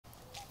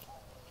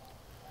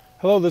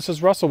Hello, this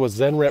is Russell with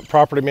Zen Rent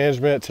Property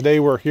Management. Today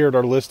we're here at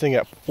our listing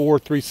at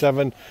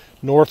 437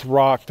 North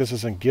Rock. This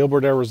is in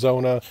Gilbert,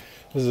 Arizona.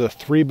 This is a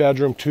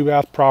 3-bedroom,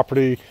 2-bath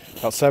property,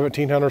 about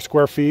 1,700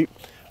 square feet,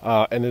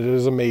 and it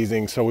is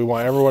amazing. So we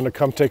want everyone to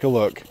come take a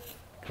look.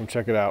 Come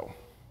check it out.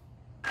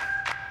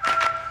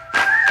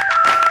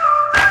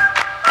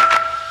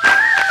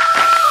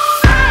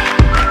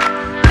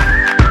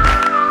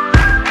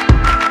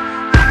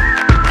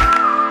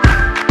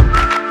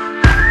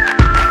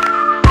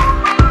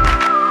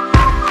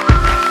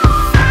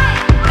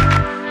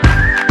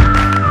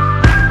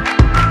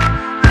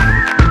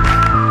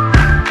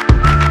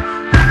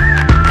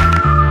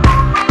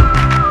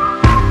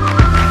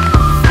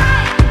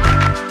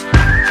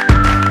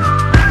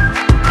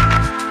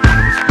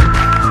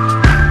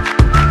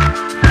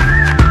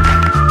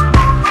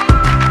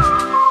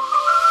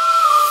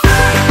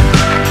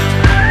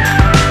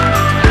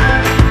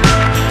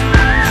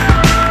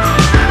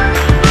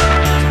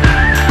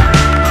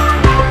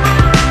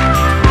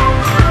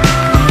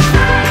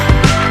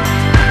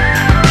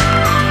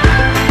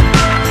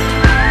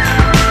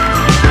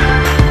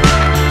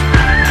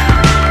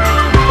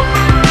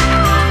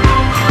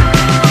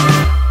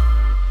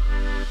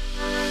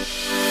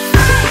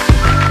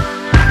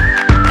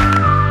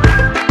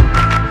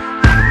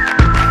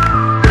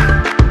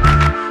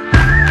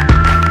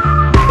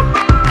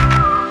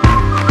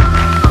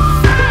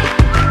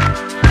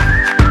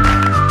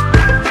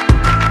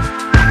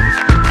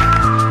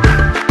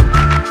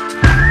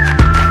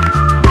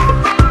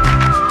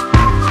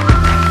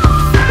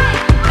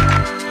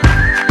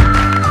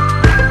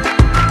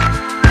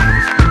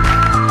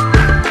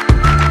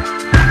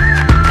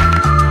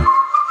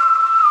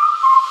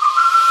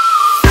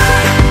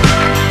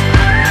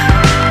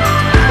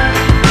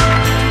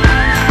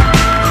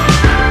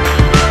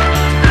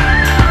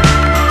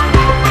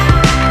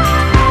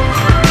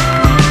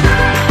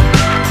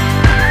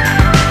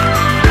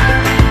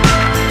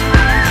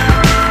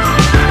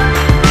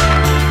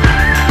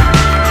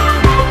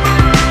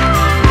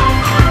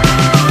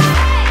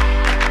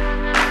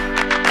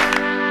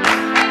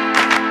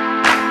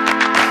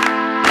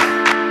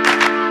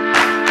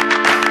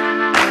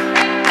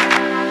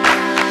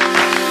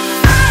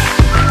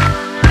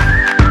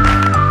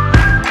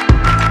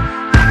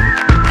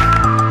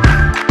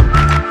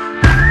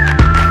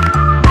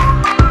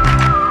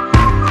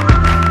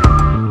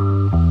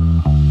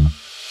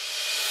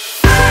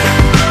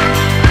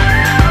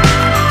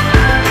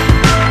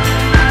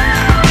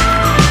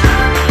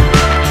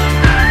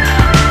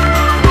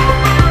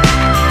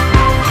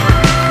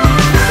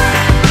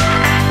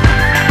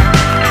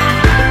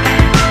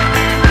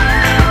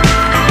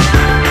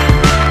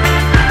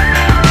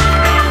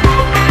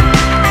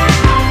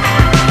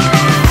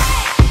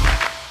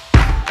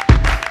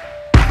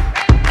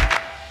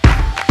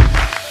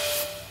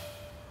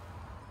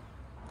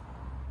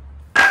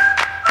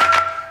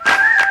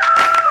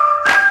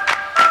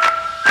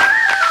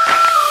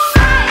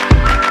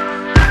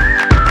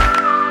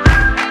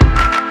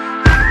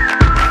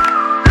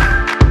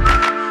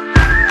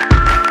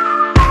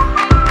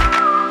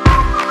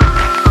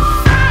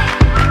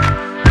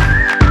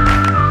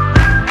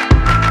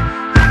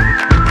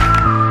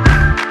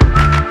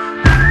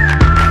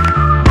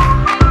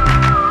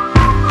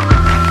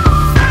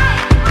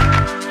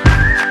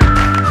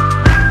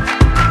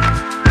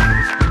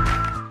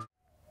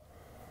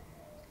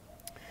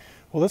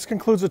 Well, this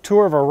concludes a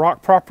tour of our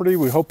rock property.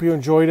 We hope you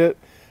enjoyed it.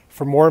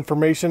 For more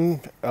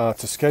information,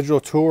 to schedule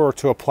a tour or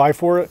to apply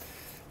for it,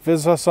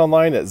 visit us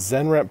online at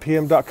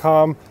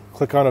zenrentpm.com.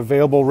 Click on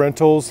available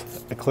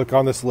rentals and click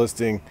on this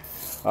listing.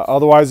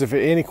 Otherwise, if you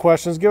have any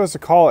questions, give us a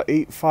call at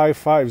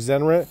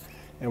 855-ZENRENT,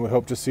 and we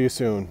hope to see you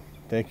soon.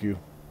 Thank you.